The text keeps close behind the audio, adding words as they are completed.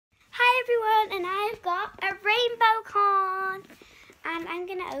everyone, and I've got a rainbow corn, and I'm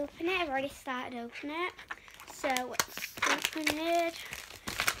gonna open it. I've already started opening it, so let's open it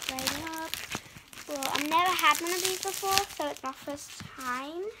right up. Well, I've never had one of these before, so it's my first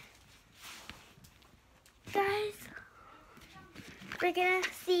time. Guys, we're gonna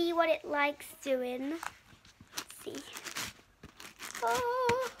see what it likes doing. Let's see.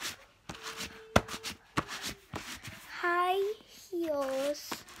 Oh, high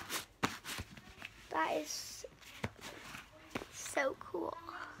heels. That is so cool.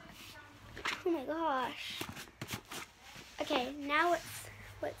 Oh my gosh. Okay, now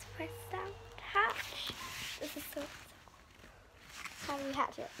let's press down. Hatch. This is so cool. How do we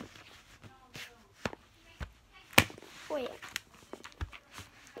hatch it? Wait.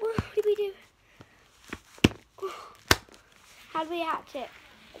 What did we do? How do we hatch it?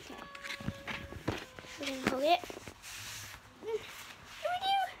 Okay. We're gonna hold it. What do we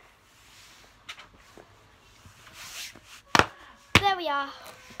do? There we are.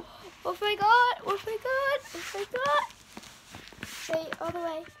 Oh my god! Oh my god! Oh my god! Wait, all the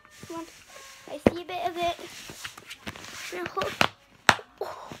way. Come on. I see a bit of it. I'm gonna hold.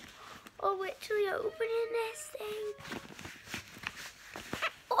 Oh, wait till you're opening this thing.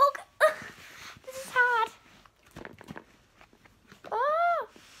 Oh, this is hard. Oh.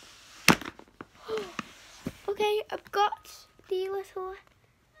 Okay, I've got the little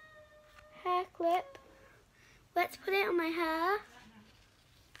hair clip. Let's put it on my hair.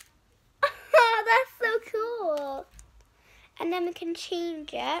 Oh, that's so cool. And then we can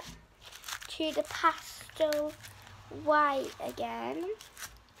change it to the pastel white again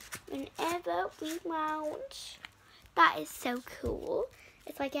whenever we want. That is so cool.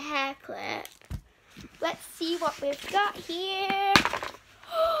 It's like a hair clip. Let's see what we've got here.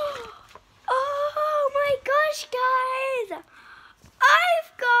 Oh my gosh, guys.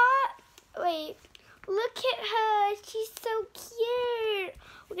 I've got, wait, look at her. She's so cute.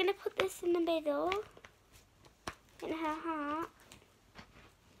 We're going to put this in the middle, in her heart.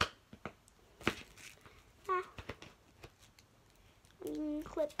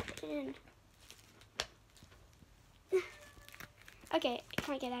 Clip it in. Okay, I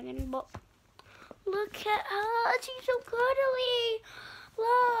can't get that in, but look at her. She's so cuddly.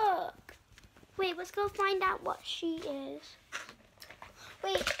 Look. Wait, let's go find out what she is.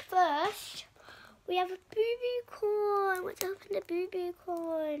 Wait, first, we have a boo-boo corn. Let's open the boo-boo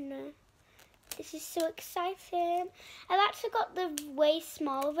corn. This is so exciting. I've actually got the way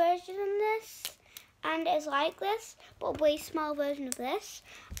small version of this. And it's like this, but way small version of this.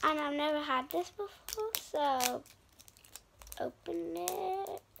 And I've never had this before, so open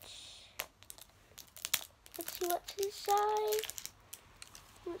it. Let's see what's inside.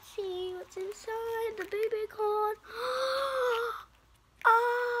 Let's see what's inside the baby corn.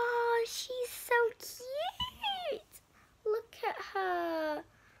 Oh, she's so cute. Look at her.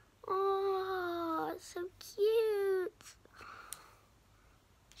 Oh, so cute.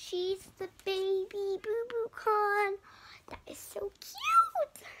 She's the baby boo-boo corn. That is so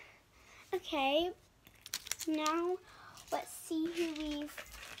cute. Okay, now let's see who we've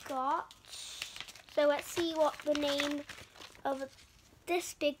got. So let's see what the name of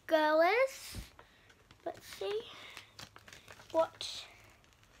this big girl is. Let's see. What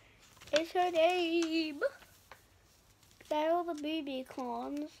is her name? They're all the boo-boo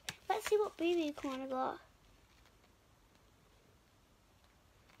corns. Let's see what boo-boo corn I got.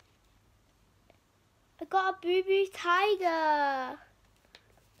 I got a boo-boo tiger.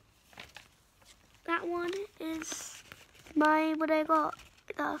 That one is my, what I got.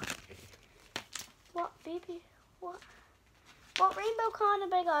 What baby? What rainbow corn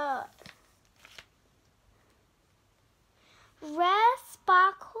have I got? Rare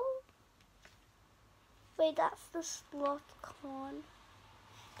sparkle. Wait, that's the sloth corn.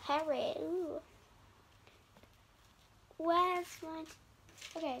 Parrot. Ooh. Where's mine?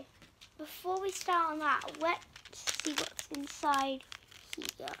 Okay. Before we start on that, let's see what's inside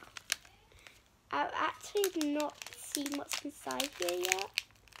here. I've actually not seen what's inside here yet.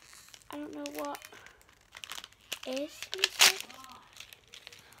 I don't know what is inside.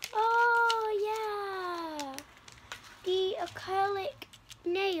 Oh yeah, the acrylic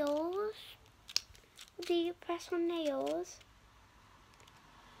nails, the press-on nails.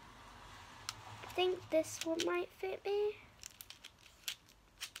 I think this one might fit me.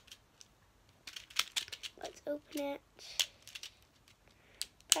 Let's open it.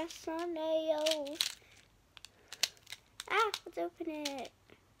 Press on nails. Ah, let's open it.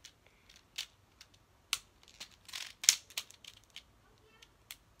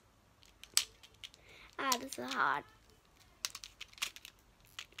 Ah, this is hard.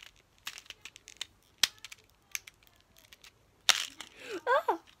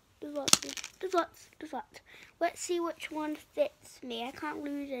 There's lots. Let's see which one fits me. I can't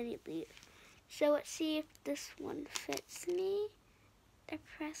lose any of these. So let's see if this one fits me. I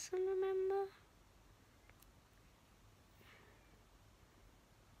press and remember.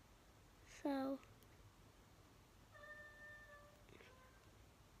 So.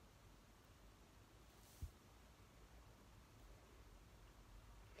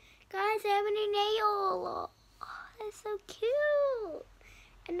 Guys, I have a new nail. Oh, that's so cute.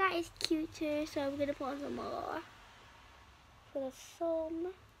 And that is cute too, so I'm gonna put some more. For the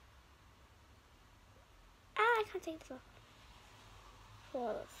thumb. I can't take this off.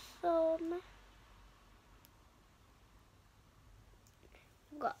 For the thumb.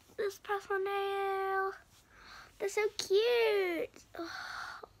 I've got this press on nail. They're so cute.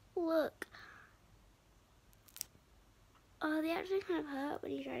 Oh, look. Oh, they actually kind of hurt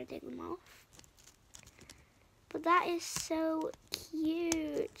when you try to take them off. But that is so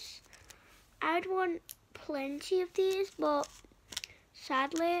cute. I'd want plenty of these, but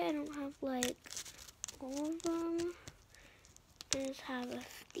sadly I don't have like all of them. I just have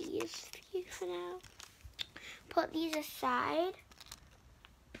these few for now. Put these aside.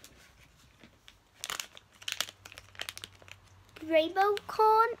 Rainbow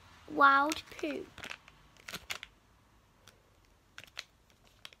corn wild poop.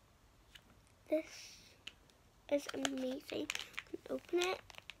 This is amazing. Open it.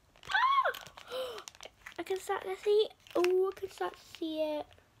 Ah! I can start to see. Oh, I can start to see it.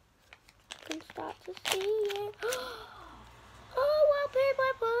 I can start to see it. Oh, wild poop,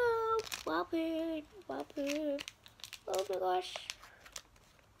 wild poop. Oh my gosh.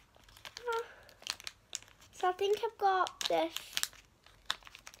 Ah. So I think I've got this.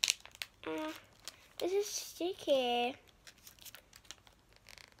 This is sticky.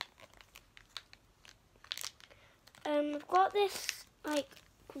 I've got this like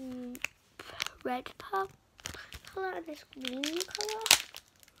red colour and this green colour.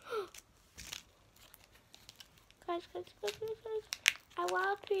 Guys. I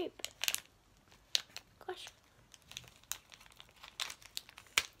wild poop. Gosh.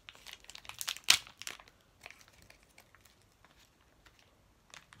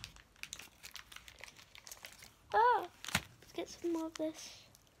 Oh, let's get some more of this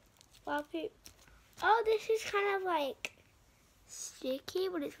wild poop. Oh, this is kind of like sticky,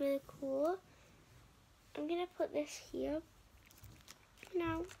 but it's really cool. I'm gonna put this here.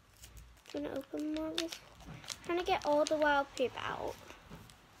 Now, I'm gonna open more of this. I'm trying to get all the wild poop out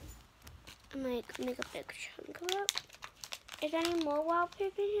and like make a big chunk of it. Is there any more wild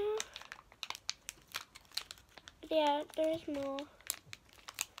poop in here? Yeah, there is more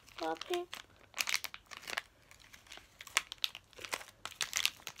wild poop.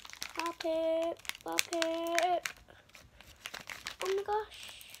 Wild poop. Wild poop. Oh my gosh.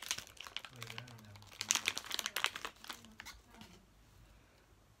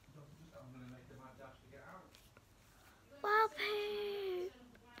 Wild poop.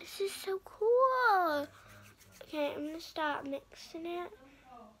 This is so cool. Okay, I'm gonna start mixing it.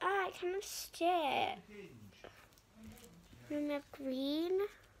 Ah, it kind of stick. And we have green.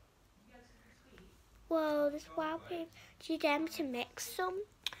 Whoa, this wild poop. Do you dare me to mix some?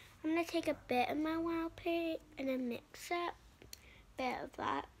 I'm gonna take a bit of my wild poop and then mix it. Bit of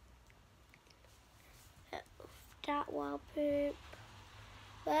that. Bit of that wild poop.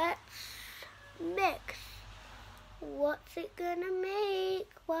 Let's mix. What's it gonna make?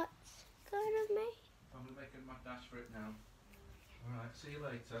 What's it gonna make? I'm gonna make a mad dash for it now. Alright, see you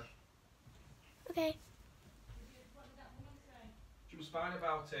later. Okay. She was fine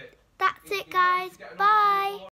about it. That's it, guys. Bye.